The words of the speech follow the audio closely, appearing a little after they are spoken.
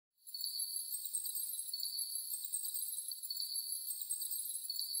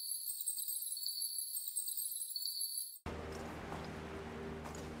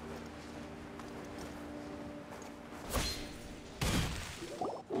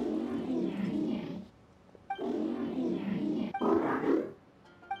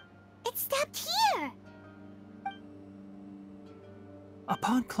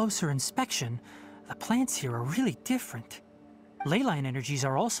Upon closer inspection, the plants here are really different. Leyline energies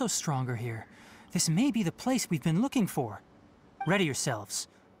are also stronger here. This may be the place we've been looking for. Ready yourselves.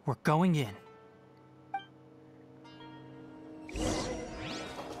 We're going in.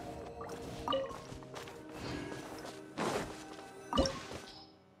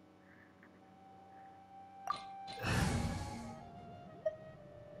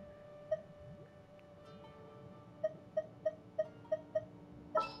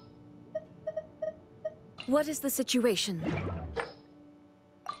 What is the situation? There's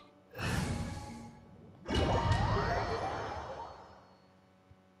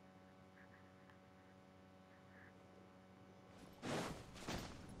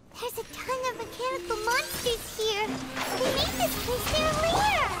a ton of mechanical monsters here. They made this place their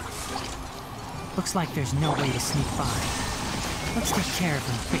lair. Looks like there's no way to sneak by. Let's take care of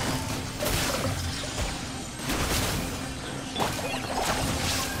them quickly.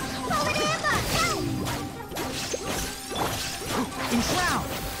 Enshroud!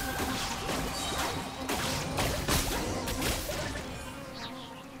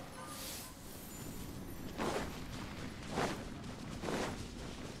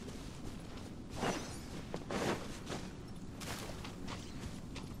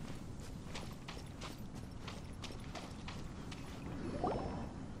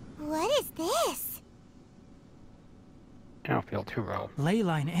 What is this? I don't feel too well.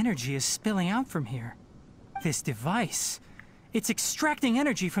 Leyline energy is spilling out from here. This device, it's extracting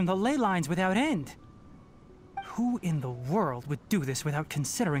energy from the ley lines without end. Who in the world would do this without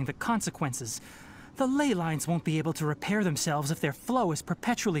considering the consequences? The ley lines won't be able to repair themselves if their flow is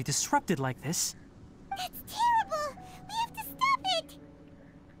perpetually disrupted like this. That's terrible! We have to stop it!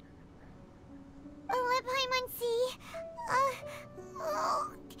 Let Paimon see.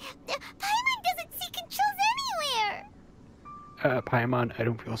 Paimon doesn't see controls anywhere! Paimon, I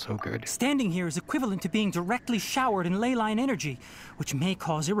don't feel so good. Standing here is equivalent to being directly showered in leyline energy, which may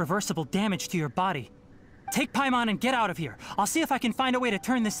cause irreversible damage to your body. Take Paimon and get out of here. I'll see if I can find a way to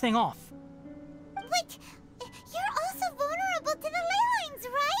turn this thing off. But you're also vulnerable to the ley lines,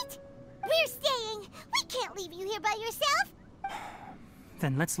 right? We're staying. We can't leave you here by yourself.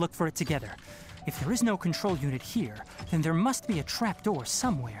 Then let's look for it together. If there is no control unit here, then there must be a trapdoor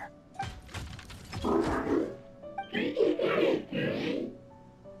somewhere. You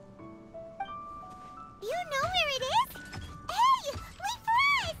know where it is? Hey, wait for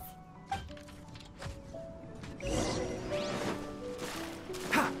us!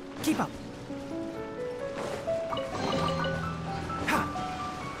 Ha! Keep up! Ha!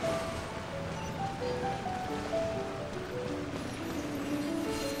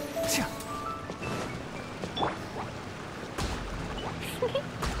 Tcha!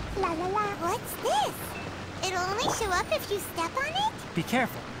 La la la. What's this? It'll only show up if you step on it? Be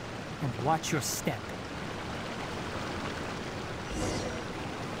careful, and watch your step.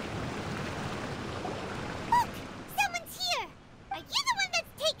 Look! Someone's here! Are you the one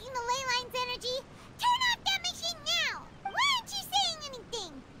that's taking the ley line's energy? Turn off that machine now! Why aren't you saying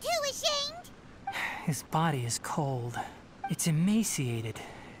anything? Too ashamed? His body is cold. It's emaciated,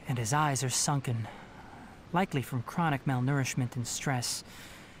 and his eyes are sunken, likely from chronic malnourishment and stress.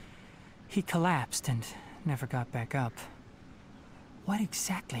 He collapsed and never got back up. What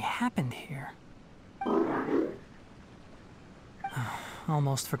exactly happened here?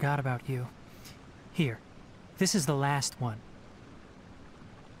 Almost forgot about you. Here, this is the last one.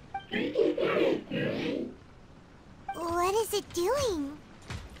 What is it doing?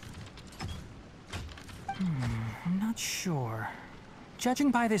 I'm not sure.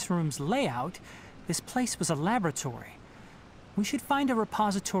 Judging by this room's layout, this place was a laboratory. We should find a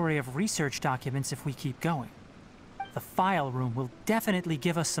repository of research documents if we keep going. The file room will definitely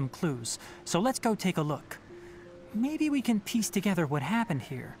give us some clues, so let's go take a look. Maybe we can piece together what happened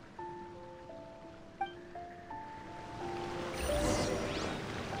here.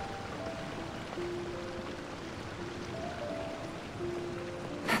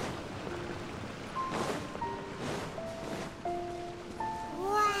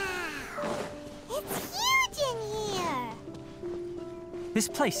 This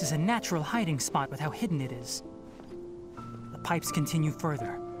place is a natural hiding spot with how hidden it is. The pipes continue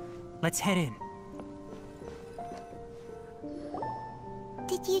further. Let's head in.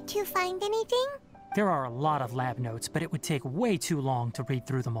 Did you two find anything? There are a lot of lab notes, but it would take way too long to read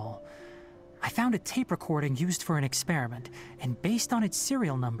through them all. I found a tape recording used for an experiment, and based on its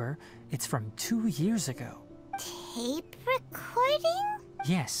serial number, it's from 2 years ago. Tape recording?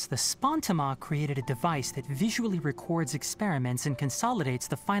 Yes, the Spontama created a device that visually records experiments and consolidates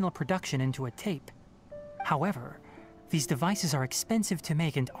the final production into a tape. However, These devices are expensive to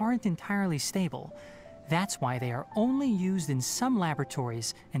make and aren't entirely stable. That's why they are only used in some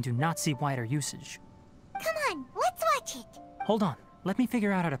laboratories and do not see wider usage. Come on, let's watch it. Hold on, let me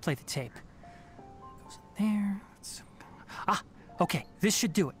figure out how to play the tape. Goes in there. Ah, okay, this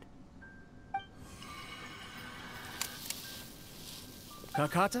should do it.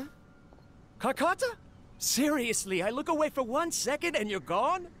 Carcata? Carcata? Seriously, I look away for 1 second and you're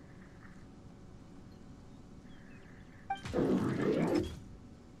gone?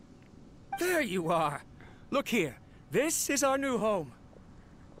 There you are. Look here. This is our new home.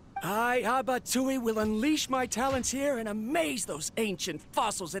 I, Abatui, will unleash my talents here and amaze those ancient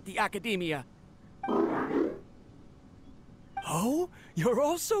fossils at the Academia. Oh, you're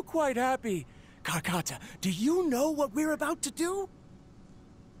also quite happy. Carcata, do you know what we're about to do?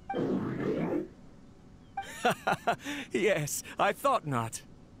 Yes, I thought not.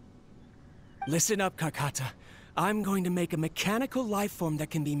 Listen up, Carcata. I'm going to make a mechanical life form that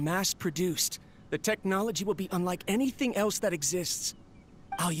can be mass-produced. The technology will be unlike anything else that exists.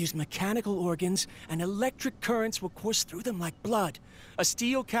 I'll use mechanical organs, and electric currents will course through them like blood. A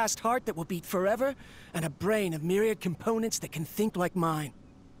steel-cast heart that will beat forever, and a brain of myriad components that can think like mine.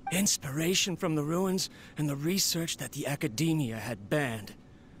 Inspiration from the ruins, and the research that the Academia had banned.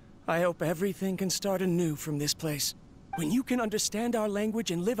 I hope everything can start anew from this place. When you can understand our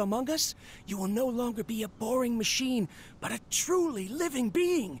language and live among us, you will no longer be a boring machine, but a truly living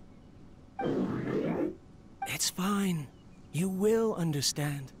being. It's fine. You will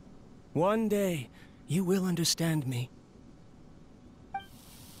understand. One day, you will understand me.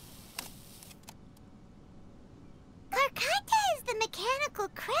 Carcata is the mechanical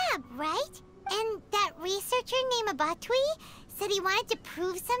crab, right? And that researcher named Abatui said he wanted to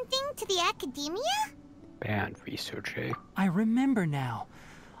prove something to the Academia? Banned research, eh? I remember now.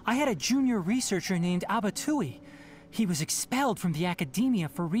 I had a junior researcher named Abatui. He was expelled from the Academia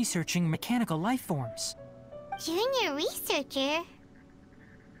for researching mechanical life forms. Junior researcher?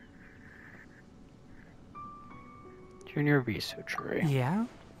 Junior researcher, eh? Yeah?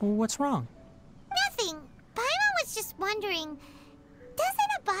 What's wrong? Nothing. Paimon was just wondering,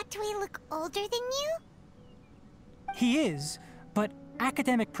 doesn't Abatui look older than you? He is, but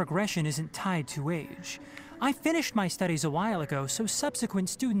academic progression isn't tied to age. I finished my studies a while ago, so subsequent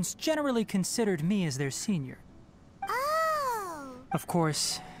students generally considered me as their senior. Oh. Of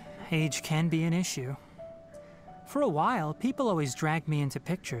course, age can be an issue. For a while, people always dragged me into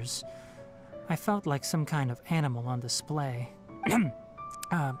pictures. I felt like some kind of animal on display.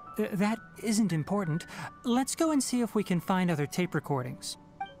 That isn't important. Let's go and see if we can find other tape recordings.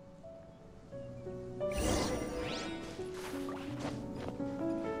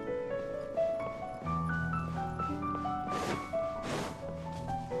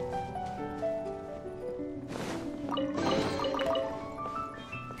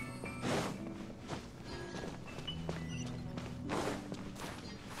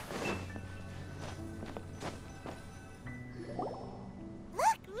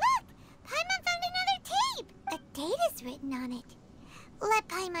 Written on it. Let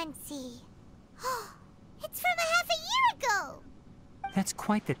Paimon see. Oh, it's from a half a year ago! That's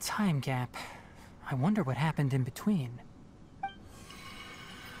quite the time gap. I wonder what happened in between.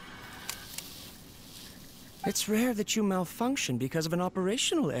 It's rare that you malfunction because of an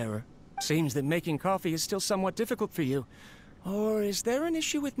operational error. Seems that making coffee is still somewhat difficult for you. Or is there an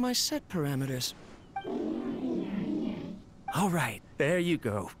issue with my set parameters? All right, there you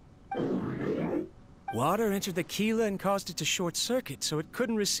go. Water entered the chela and caused it to short circuit, so it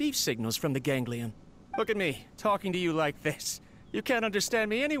couldn't receive signals from the ganglion. Look at me, talking to you like this. You can't understand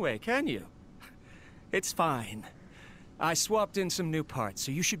me anyway, can you? It's fine. I swapped in some new parts,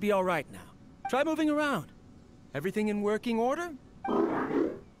 so you should be all right now. Try moving around. Everything in working order?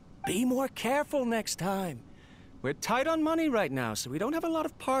 Be more careful next time. We're tight on money right now, so we don't have a lot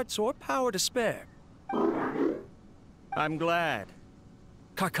of parts or power to spare. I'm glad.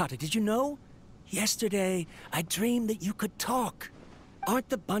 Carcata, did you know? Yesterday, I dreamed that you could talk. Aren't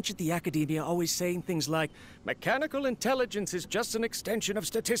the bunch at the Academia always saying things like, mechanical intelligence is just an extension of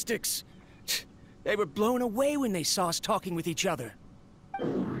statistics? They were blown away when they saw us talking with each other.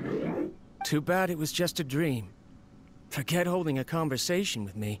 Too bad it was just a dream. Forget holding a conversation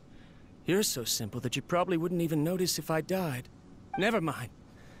with me. You're so simple that you probably wouldn't even notice if I died. Never mind.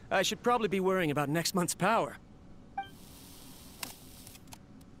 I should probably be worrying about next month's power.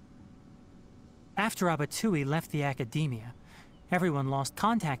 After Abatui left the Academia, everyone lost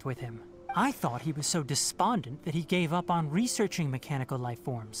contact with him. I thought he was so despondent that he gave up on researching mechanical life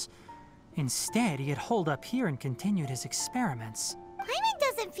forms. Instead, he had holed up here and continued his experiments. Paimon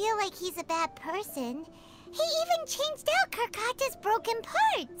doesn't feel like he's a bad person. He even changed out Karkata's broken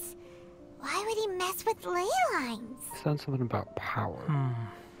parts. Why would he mess with ley lines? Said something about power.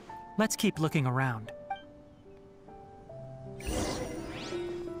 Let's keep looking around.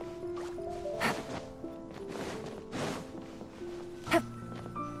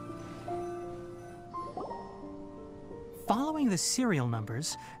 Following the serial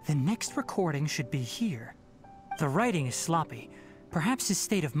numbers, the next recording should be here. The writing is sloppy. Perhaps his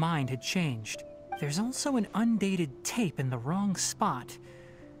state of mind had changed. There's also an undated tape in the wrong spot.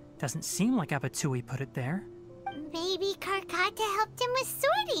 Doesn't seem like Abatui put it there. Maybe Karkata helped him with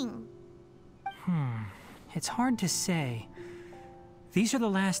sorting. It's hard to say. These are the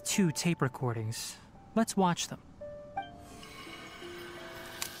last 2 tape recordings. Let's watch them.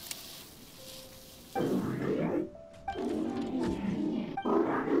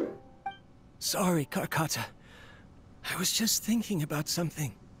 Sorry, Karkata. I was just thinking about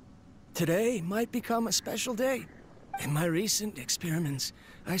something. Today might become a special day. In my recent experiments,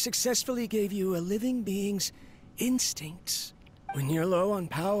 I successfully gave you a living being's instincts. When you're low on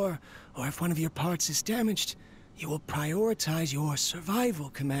power, or if one of your parts is damaged, you will prioritize your survival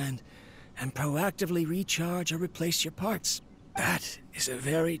command and proactively recharge or replace your parts. That is a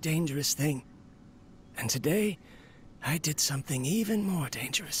very dangerous thing. And today, I did something even more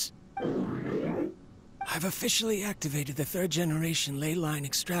dangerous. I've officially activated the 3rd generation ley line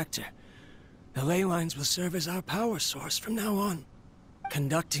extractor. The ley lines will serve as our power source from now on.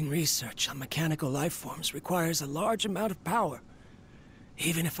 Conducting research on mechanical life forms requires a large amount of power.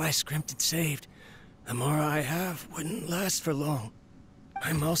 Even if I scrimped and saved, the more I have wouldn't last for long.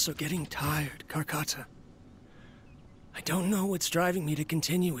 I'm also getting tired, Karkata. I don't know what's driving me to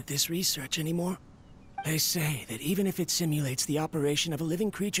continue with this research anymore. They say that even if it simulates the operation of a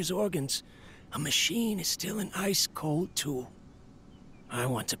living creature's organs, a machine is still an ice-cold tool. I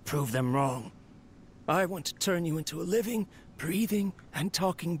want to prove them wrong. I want to turn you into a living, breathing, and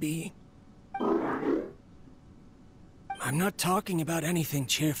talking being. I'm not talking about anything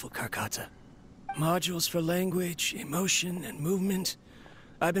cheerful, Karkata. Modules for language, emotion, and movement.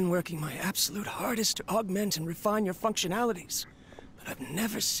 I've been working my absolute hardest to augment and refine your functionalities, but I've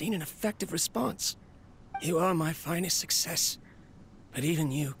never seen an effective response. You are my finest success, but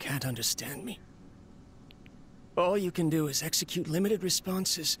even you can't understand me. All you can do is execute limited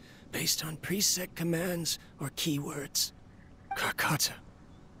responses based on preset commands or keywords. Karkata,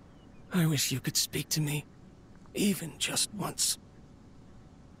 I wish you could speak to me, even just once.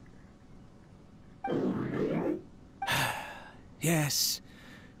 Yes,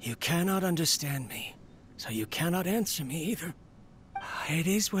 you cannot understand me, so you cannot answer me either. It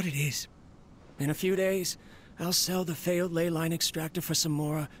is what it is. In a few days, I'll sell the failed ley line extractor for some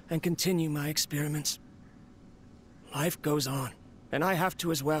more and continue my experiments. Life goes on, and I have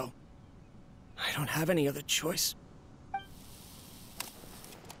to as well. I don't have any other choice.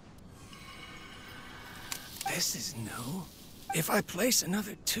 This is new. If I place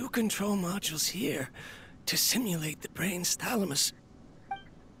another 2 control modules here to simulate the brain's thalamus...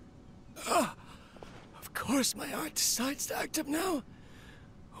 of course my heart decides to act up now.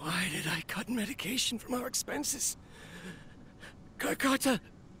 Why did I cut medication from our expenses? Karkata,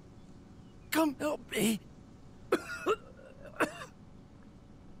 come help me.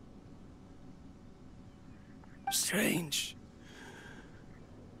 Strange.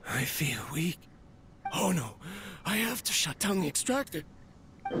 I feel weak. Oh no, I have to shut down the extractor.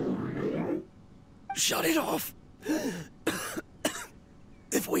 Shut it off.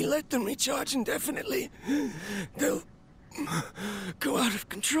 If we let them recharge indefinitely, they'll go out of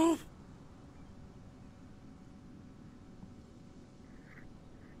control.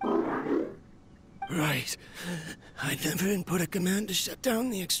 Right. I never input a command to shut down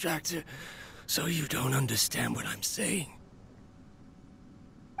the extractor, so you don't understand what I'm saying.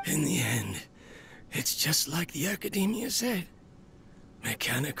 In the end, it's just like the academia said.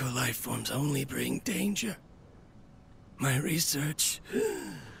 Mechanical life forms only bring danger. My research...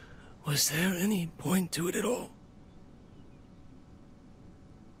 was there any point to it at all?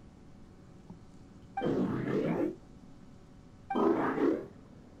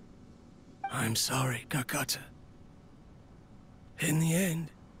 I'm sorry, Karkata. In the end,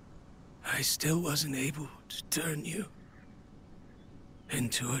 I still wasn't able to turn you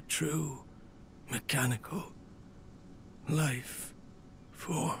into a true mechanical life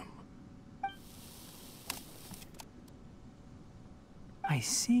form. I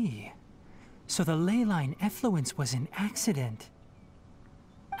see. So the ley line effluence was an accident.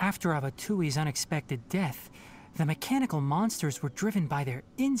 After Abatui's unexpected death, the mechanical monsters were driven by their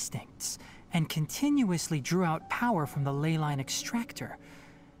instincts and continuously drew out power from the ley line extractor.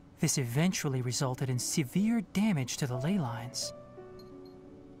 This eventually resulted in severe damage to the ley lines.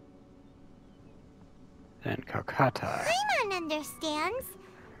 And Karkata. Paimon understands.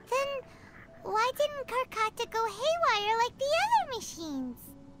 Then why didn't Karkata go haywire like the other machines?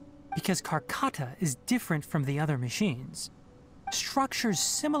 Because Karkata is different from the other machines. Structures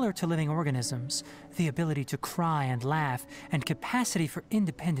similar to living organisms, the ability to cry and laugh, and capacity for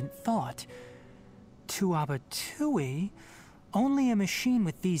independent thought. To Abatui, only a machine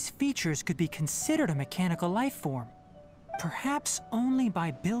with these features could be considered a mechanical life form. Perhaps only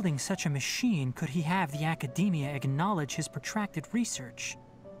by building such a machine could he have the academia acknowledge his protracted research.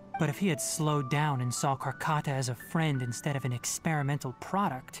 But if he had slowed down and saw Karkata as a friend instead of an experimental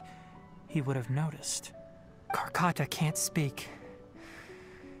product, he would have noticed. Karkata can't speak.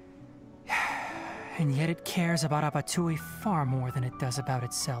 And yet it cares about Abatui far more than it does about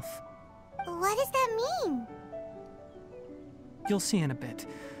itself. What does that mean? You'll see in a bit.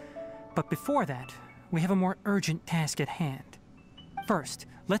 But before that, we have a more urgent task at hand. First,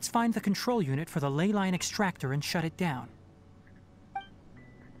 let's find the control unit for the ley line extractor and shut it down.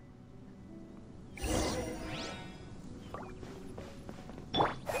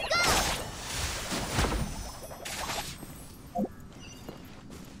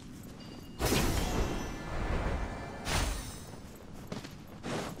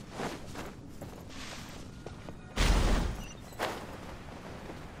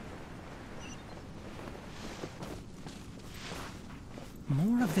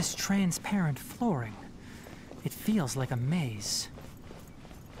 More of this transparent flooring. It feels like a maze.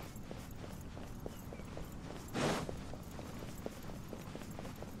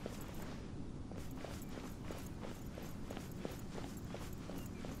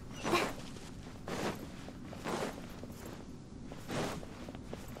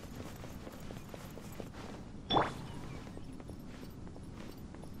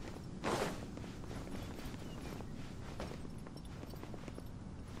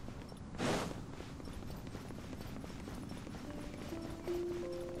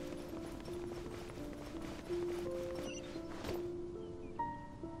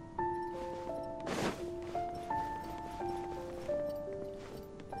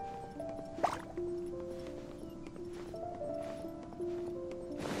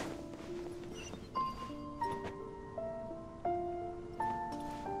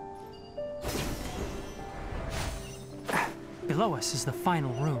 Below us is the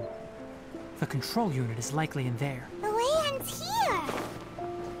final room. The control unit is likely in there. The way ends here.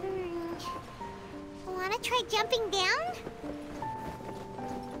 Wanna try jumping down?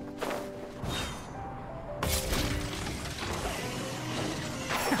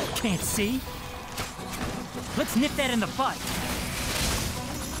 Can't see? Let's nip that in the butt.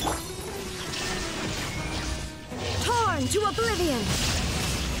 Torn to oblivion!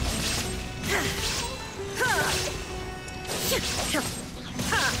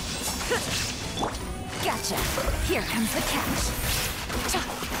 Gotcha. Here comes the catch.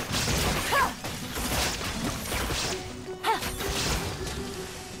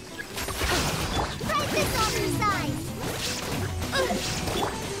 Right this other side.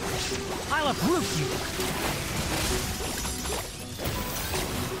 I'll uproot you.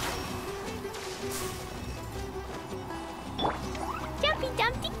 Jumpy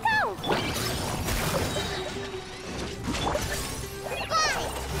Dumpty go! Fly!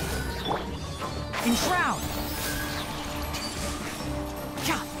 Enshroud!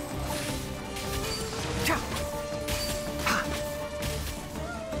 Cha! Cha! Ha!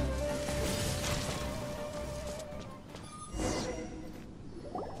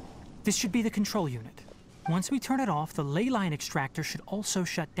 This should be the control unit. Once we turn it off, the ley line extractor should also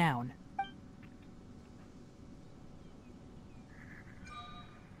shut down.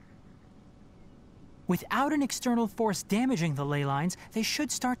 Without an external force damaging the ley lines, they should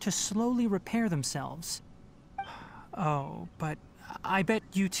start to slowly repair themselves. Oh, but I bet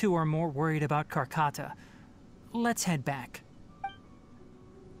you two are more worried about Karkata. Let's head back.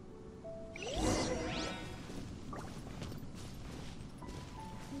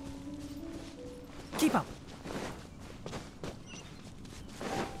 Keep up.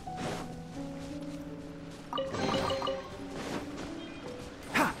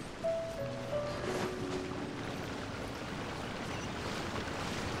 Ha!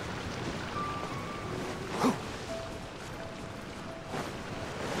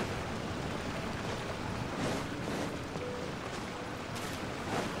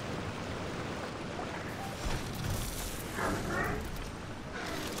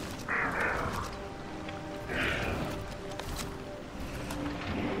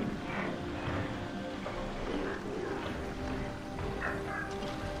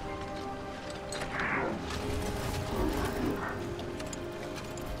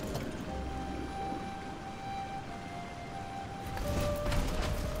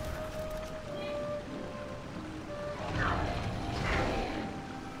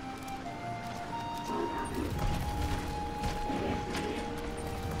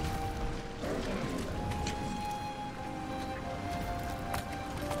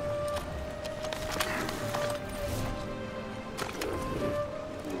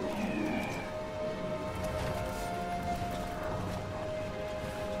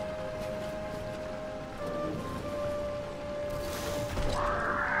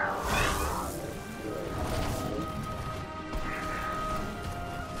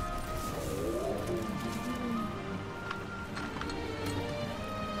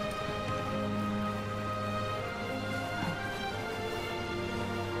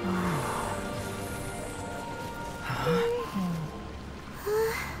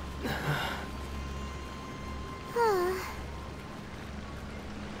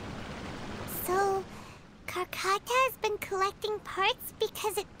 So, Karkata has been collecting parts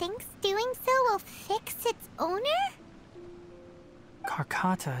because it thinks doing so will fix its owner?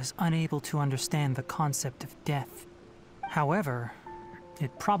 Karkata is unable to understand the concept of death. However,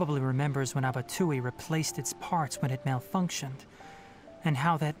 it probably remembers when Abatui replaced its parts when it malfunctioned, and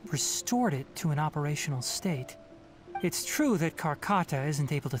how that restored it to an operational state. It's true that Karkata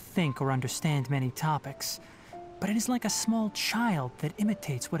isn't able to think or understand many topics, but it is like a small child that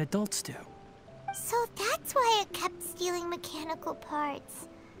imitates what adults do. So that's why it kept stealing mechanical parts.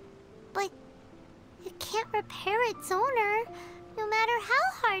 But it can't repair its owner, no matter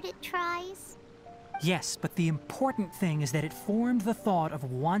how hard it tries. Yes, but the important thing is that it formed the thought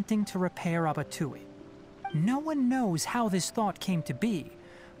of wanting to repair Abatui. No one knows how this thought came to be,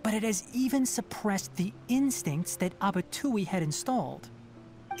 but it has even suppressed the instincts that Abatui had installed.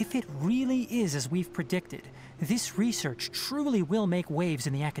 If it really is as we've predicted, this research truly will make waves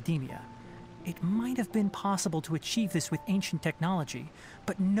in the academia. It might have been possible to achieve this with ancient technology,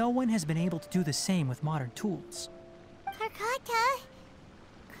 but no one has been able to do the same with modern tools. Karkata?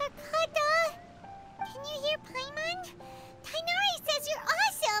 Karkata? Can you hear Paimon? Tainari says you're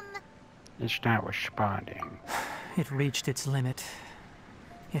awesome! It's not responding. It reached its limit.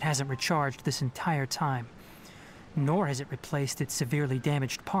 It hasn't recharged this entire time, nor has it replaced its severely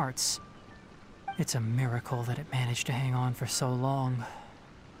damaged parts. It's a miracle that it managed to hang on for so long.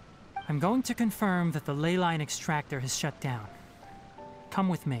 I'm going to confirm that the ley line extractor has shut down. Come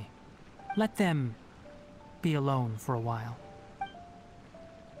with me. Let them be alone for a while.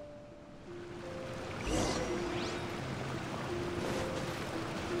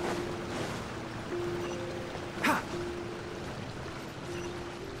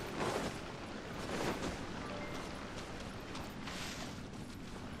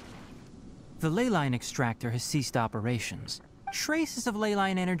 The ley line extractor has ceased operations. Traces of ley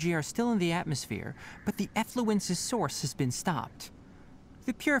line energy are still in the atmosphere, but the effluence's source has been stopped.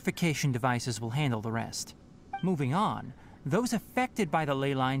 The purification devices will handle the rest. Moving on, those affected by the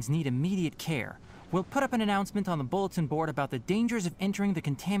ley lines need immediate care. We'll put up an announcement on the bulletin board about the dangers of entering the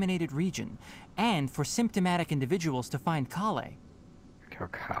contaminated region, and for symptomatic individuals to find Kale.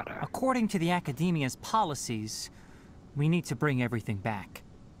 Kokata. According to the Academia's policies, we need to bring everything back.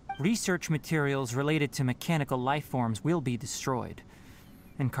 Research materials related to mechanical life forms will be destroyed,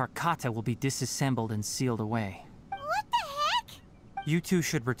 and Karkata will be disassembled and sealed away. What the heck? You two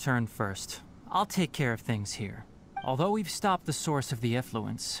should return first. I'll take care of things here. Although we've stopped the source of the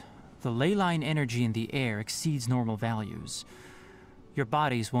effluence, the ley line energy in the air exceeds normal values. Your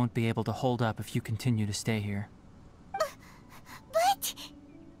bodies won't be able to hold up if you continue to stay here. But...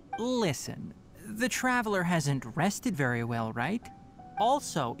 Listen, the Traveler hasn't rested very well, right?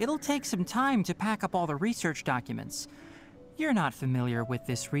 Also, it'll take some time to pack up all the research documents. You're not familiar with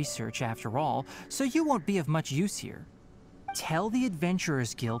this research after all, so you won't be of much use here. Tell the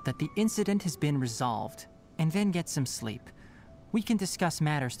Adventurers Guild that the incident has been resolved, and then get some sleep. We can discuss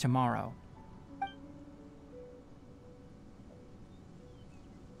matters tomorrow.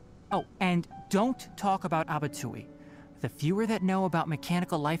 Oh, and don't talk about Abatui. The fewer that know about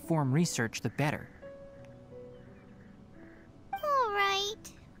mechanical life form research, the better. all right.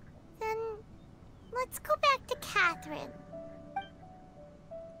 Then let's go back to Catherine.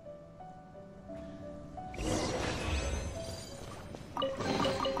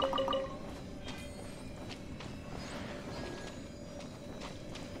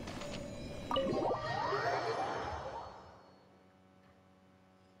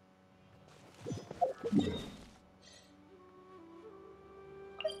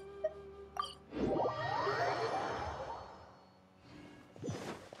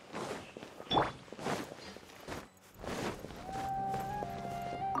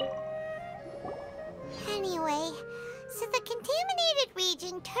 Anyway, so the contaminated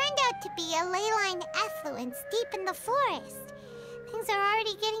region turned out to be a ley line effluence deep in the forest. Things are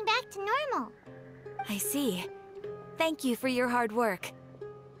already getting back to normal. I see. Thank you for your hard work.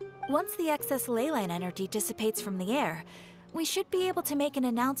 Once the excess ley line energy dissipates from the air, we should be able to make an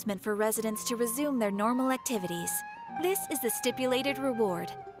announcement for residents to resume their normal activities. This is the stipulated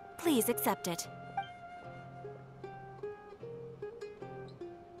reward. Please accept it.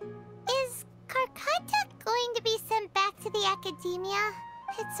 Is Karkata going to be sent back to the Academia?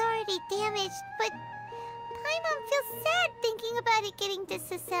 It's already damaged, but Paimon feels sad thinking about it getting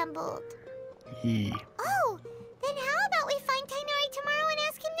disassembled. Yee. Oh, then how about we find Tainari tomorrow and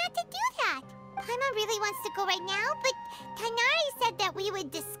ask him not to do that? Paimon really wants to go right now, but Tainari said that we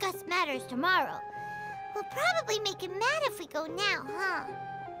would discuss matters tomorrow. We'll probably make him mad if we go now, huh?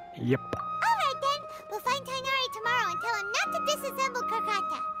 Yep. Alright then, we'll find Tainari tomorrow and tell him not to disassemble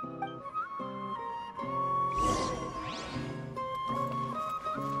Karkata.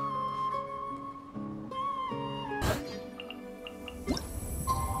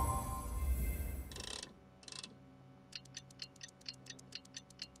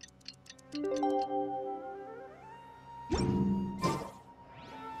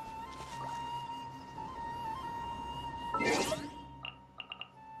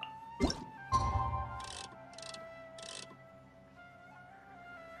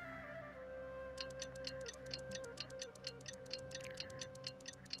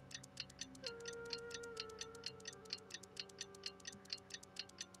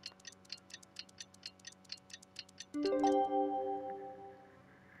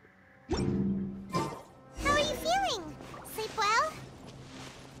 How are you feeling? Sleep well?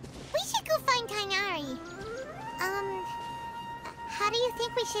 We should go find Tainari. How do you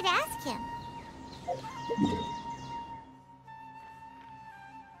think we should ask him?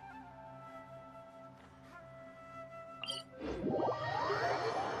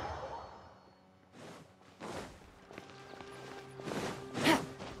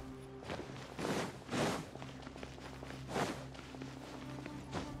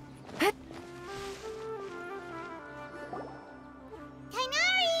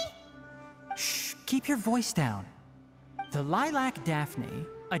 Keep your voice down. The lilac daphne,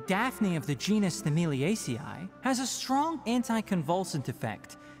 a daphne of the genus Thameliaceae, has a strong anticonvulsant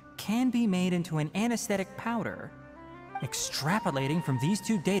effect, can be made into an anesthetic powder. Extrapolating from these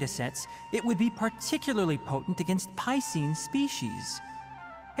two datasets, it would be particularly potent against Piscine species.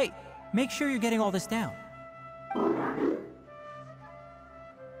 Hey, make sure you're getting all this down.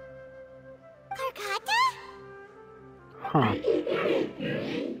 Karkata? Huh.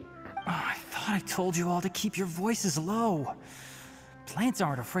 I thought I told you all to keep your voices low. Plants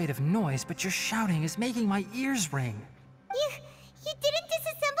aren't afraid of noise, but your shouting is making my ears ring. You didn't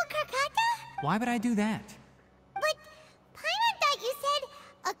disassemble Karkata? Why would I do that? But Paimon thought you said,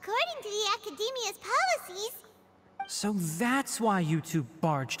 according to the Academia's policies... So that's why you two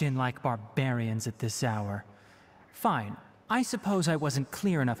barged in like barbarians at this hour. Fine, I suppose I wasn't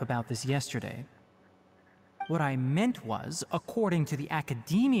clear enough about this yesterday. What I meant was, according to the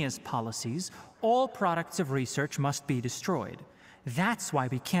Academia's policies, all products of research must be destroyed. That's why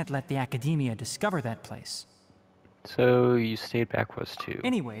we can't let the Academia discover that place. So you stayed back with us too.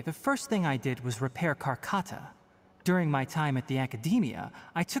 Anyway, the first thing I did was repair Karkata. During my time at the Academia,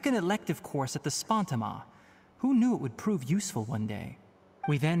 I took an elective course at the Spontama. Who knew it would prove useful one day?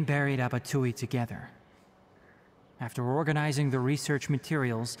 We then buried Abatui together. After organizing the research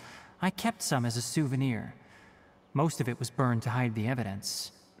materials, I kept some as a souvenir. Most of it was burned to hide the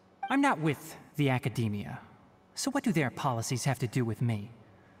evidence. I'm not with the Academia, so what do their policies have to do with me?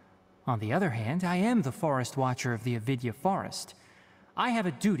 On the other hand, I am the Forest Watcher of the Avidya Forest. I have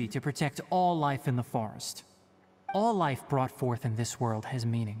a duty to protect all life in the forest. All life brought forth in this world has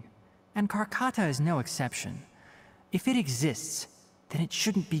meaning, and Karkata is no exception. If it exists, then it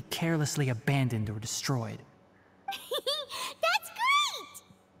shouldn't be carelessly abandoned or destroyed. That's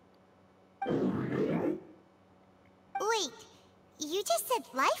great! Wait, you just said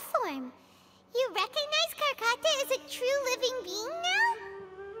life form. You recognize Karkata as a true living being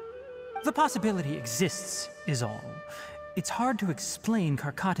now? The possibility exists, is all. It's hard to explain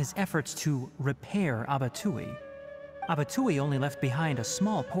Karkata's efforts to repair Abatui. Abatui only left behind a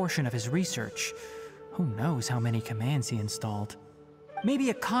small portion of his research. Who knows how many commands he installed? Maybe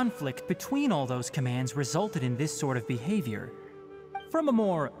a conflict between all those commands resulted in this sort of behavior. From a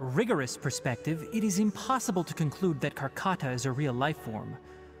more rigorous perspective, it is impossible to conclude that Karkata is a real life form.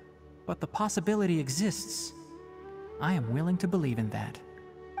 But the possibility exists. I am willing to believe in that.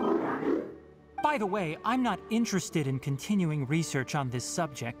 By the way, I'm not interested in continuing research on this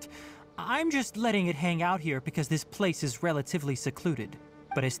subject. I'm just letting it hang out here because this place is relatively secluded.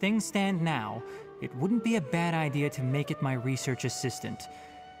 But as things stand now, it wouldn't be a bad idea to make it my research assistant.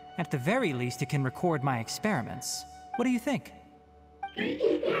 At the very least, it can record my experiments. What do you think?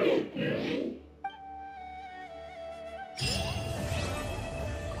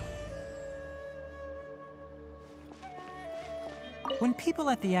 When people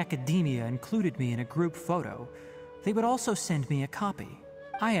at the Academia included me in a group photo, they would also send me a copy.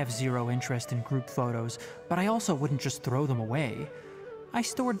 I have zero interest in group photos, but I also wouldn't just throw them away. I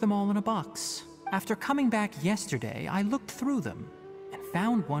stored them all in a box. After coming back yesterday, I looked through them and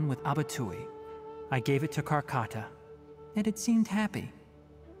found one with Abatui. I gave it to Karkata, and it seemed happy.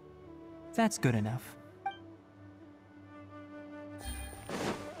 That's good